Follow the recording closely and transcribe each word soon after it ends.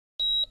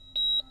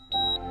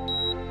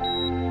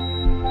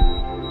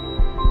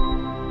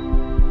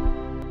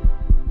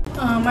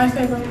My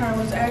favorite part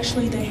was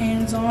actually the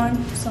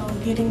hands-on, so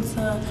getting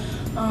to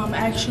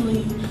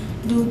actually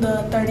do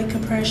the 30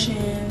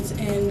 compressions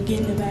and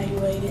getting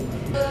evaluated.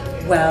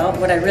 Well,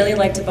 what I really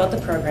liked about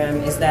the program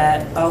is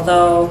that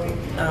although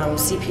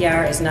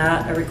CPR is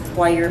not a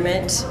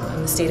requirement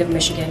in the state of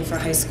Michigan for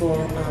high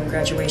school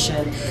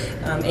graduation,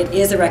 it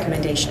is a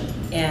recommendation,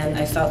 and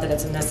I felt that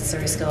it's a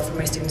necessary skill for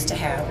my students to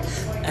have.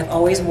 I've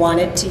always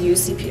wanted to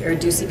use CPR or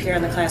do CPR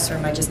in the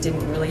classroom. I just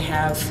didn't really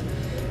have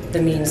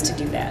the means to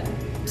do that,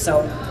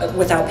 so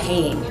without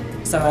paying.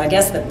 So I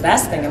guess the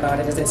best thing about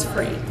it is it's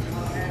free.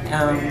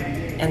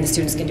 And the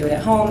students can do it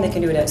at home, they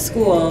can do it at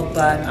school,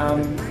 but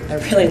I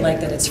really like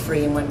that it's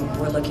free, and when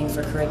we're looking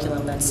for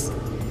curriculum, that's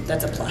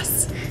a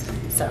plus.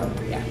 So,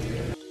 yeah.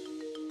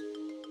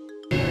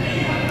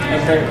 I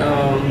think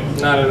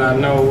now that I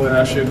know what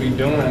I should be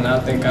doing, I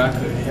think I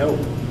could help,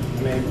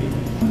 maybe.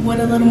 With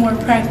a little more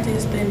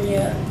practice, then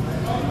yeah,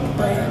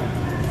 but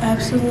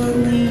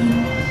absolutely,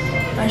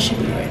 I should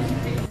be ready.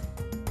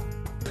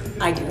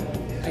 I do.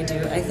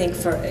 I think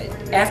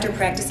after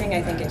practicing,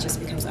 I think it just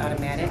becomes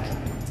automatic.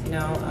 You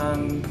know,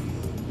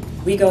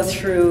 we go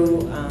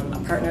through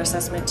a partner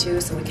assessment too,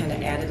 so we kind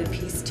of added a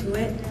piece to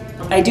it.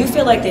 I do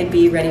feel like they'd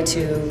be ready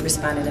to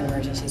respond in an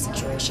emergency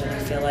situation. I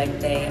feel like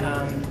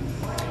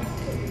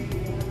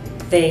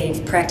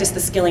they've practiced the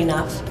skill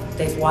enough.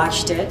 They've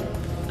watched it.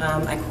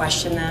 I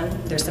question them.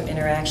 There's some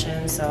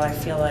interaction, so I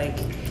feel like,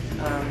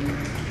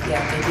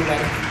 yeah, they'd be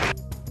ready.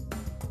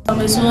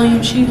 Ms.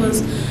 Williams, she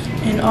was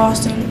an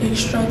awesome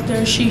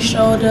instructor. She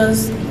showed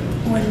us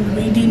when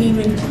we didn't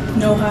even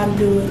know how to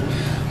do it.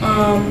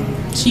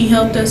 She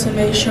helped us to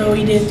make sure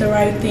we did the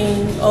right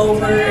thing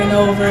over and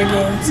over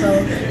again, so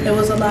it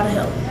was a lot of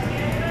help.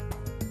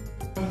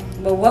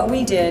 Well, what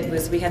we did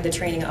was we had the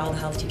training of all the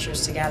health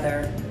teachers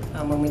together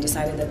when we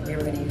decided that we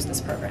were going to use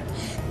this program.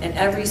 And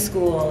every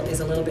school is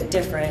a little bit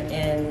different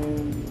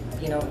in,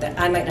 you know, that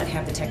I might not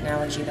have the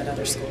technology that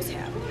other schools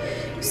have.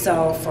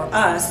 So for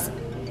us,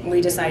 we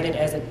decided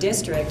as a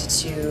district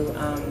to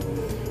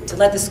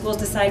let the schools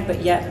decide,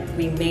 but yet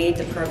we made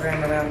the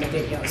program around the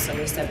video. So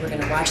we said we're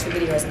going to watch the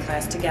videos in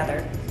class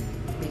together,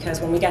 because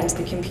when we got into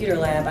the computer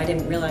lab, I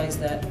didn't realize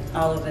that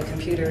all of the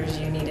computers,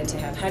 you needed to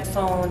have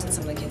headphones, and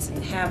some of the kids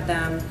didn't have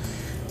them.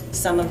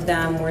 Some of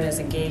them weren't as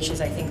engaged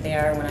as I think they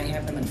are when I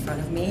have them in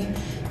front of me.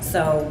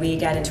 So we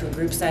got into a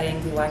group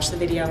setting, we watched the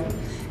video,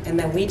 and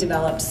then we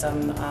developed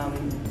some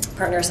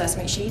partner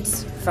assessment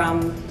sheets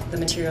from the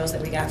materials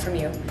that we got from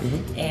you.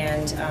 Mm-hmm.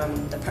 And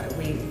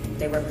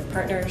they work with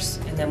partners,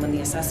 and then when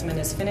the assessment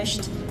is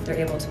finished, they're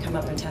able to come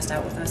up and test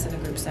out with us in a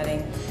group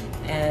setting.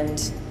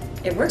 And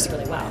it works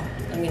really well.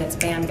 I mean, it's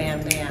bam,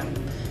 bam, bam.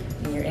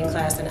 And you're in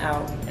class and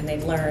out, and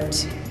they've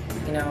learned,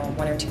 you know,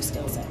 1 or 2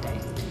 skills that day.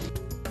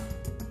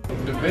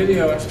 The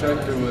video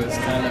instructor was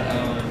kind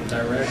of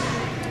direct.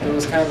 It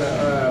was kind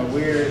of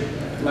weird,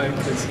 like,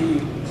 because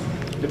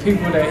the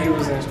people that he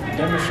was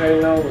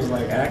demonstrating on was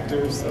like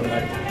actors, so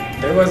like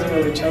they wasn't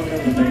really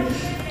choking, but they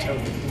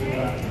choked me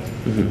out.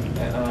 Mm-hmm.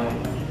 And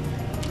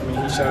I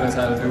mean, he showed us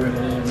how to do it,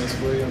 and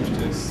Ms. Williams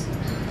just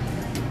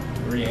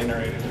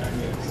reiterated it, I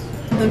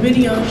guess. The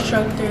video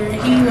instructor,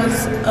 he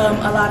was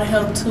a lot of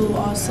help too.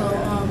 Also,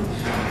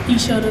 he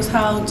showed us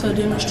how to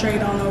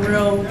demonstrate on a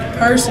real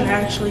person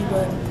actually,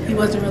 but he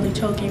wasn't really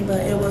choking.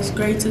 But it was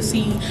great to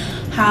see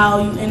how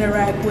you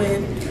interact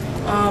with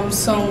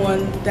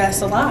someone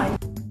that's alive.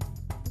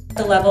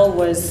 The level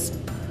was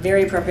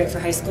very appropriate for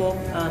high school.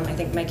 I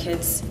think my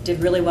kids did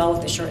really well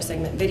with the short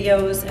segment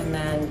videos, and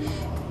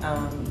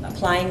then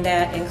applying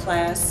that in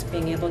class,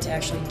 being able to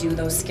actually do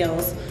those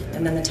skills,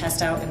 and then the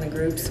test out in the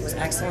groups was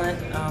excellent.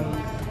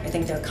 I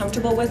think they're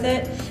comfortable with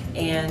it,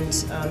 and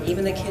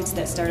even the kids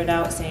that started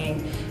out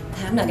saying,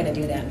 I'm not going to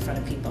do that in front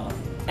of people,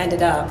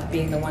 ended up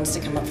being the ones to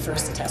come up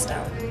first to test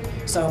out.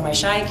 So my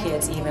shy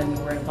kids even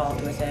were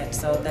involved with it,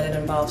 so that it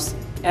involves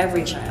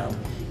every child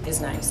is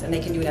nice, and they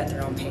can do it at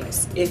their own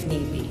pace, if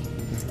need be.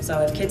 So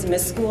if kids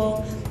miss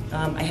school,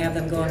 I have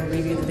them go and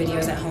review the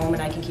videos at home,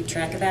 and I can keep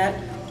track of that.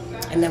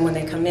 And then when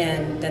they come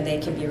in, then they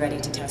can be ready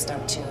to test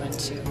out too, and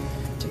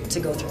to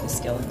go through the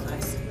skill in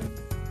class.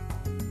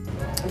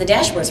 The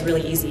dashboard's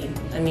really easy.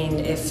 I mean,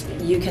 if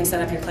you can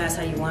set up your class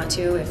how you want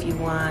to, if you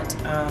want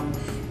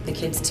the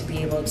kids to be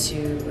able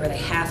to, or they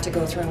have to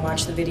go through and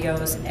watch the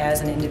videos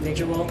as an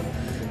individual,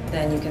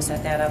 then you can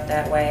set that up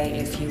that way.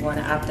 If you want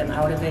to opt them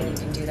out of it, you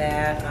can do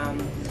that.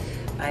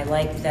 I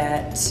like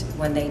that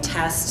when they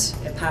test,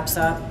 it pops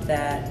up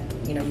that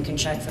you can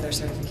check for their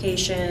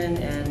certification,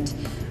 and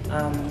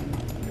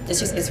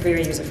it's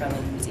very user friendly.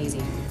 It's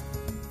easy.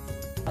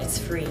 It's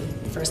free,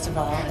 first of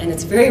all, and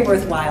it's very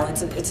worthwhile.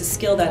 It's a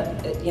skill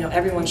that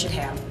everyone should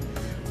have.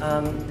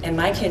 And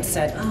my kids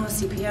said, "Oh,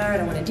 CPR, I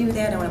don't want to do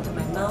that. I don't want to put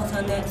my mouth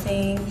on that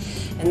thing."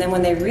 And then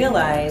when they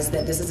realize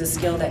that this is a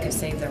skill that could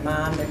save their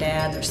mom, their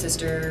dad, their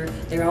sister,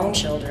 their own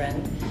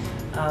children,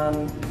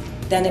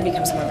 then it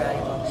becomes more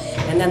valuable.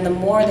 And then the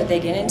more that they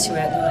get into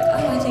it, they're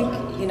like, "Oh, I think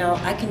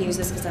I can use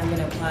this because I'm going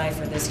to apply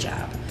for this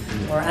job,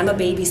 Or I'm a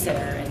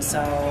babysitter, and so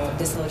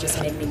this will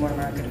just make me more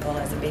marketable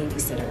as a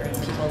babysitter, and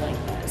people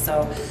like that.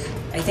 So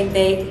I think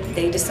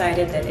they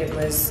decided that it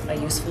was a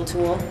useful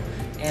tool,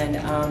 and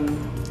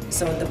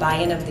so the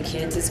buy-in of the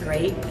kids is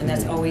great, and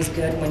that's always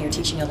good when you're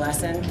teaching a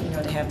lesson, you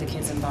know, to have the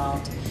kids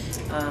involved.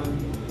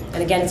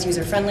 And again, it's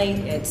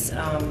user-friendly, it's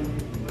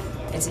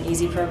an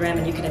easy program,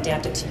 and you can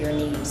adapt it to your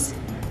needs,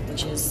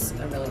 which is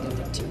a really good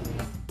thing too.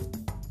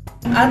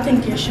 I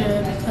think it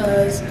should,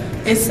 because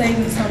it's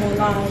saving someone's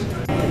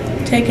life.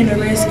 Taking a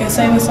risk and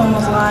saving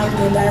someone's life,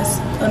 then that's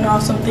an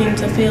awesome thing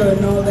to feel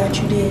and know that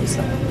you did.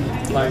 So.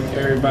 Like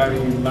everybody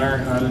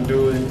learn how to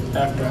do it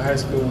after high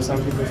school.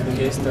 Some people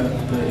forget stuff,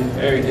 but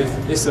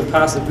if it's a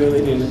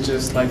possibility that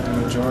just like the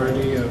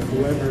majority of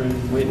whoever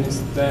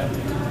witnessed that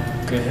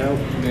could help,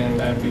 then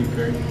that'd be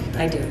great.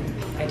 I do.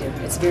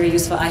 It's very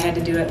useful. I had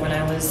to do it when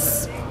I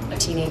was a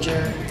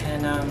teenager,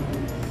 and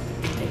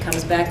it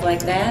comes back like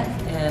that.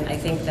 And I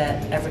think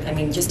that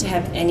just to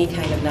have any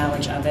kind of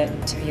knowledge of it,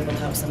 to be able to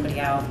help somebody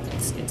out,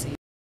 it's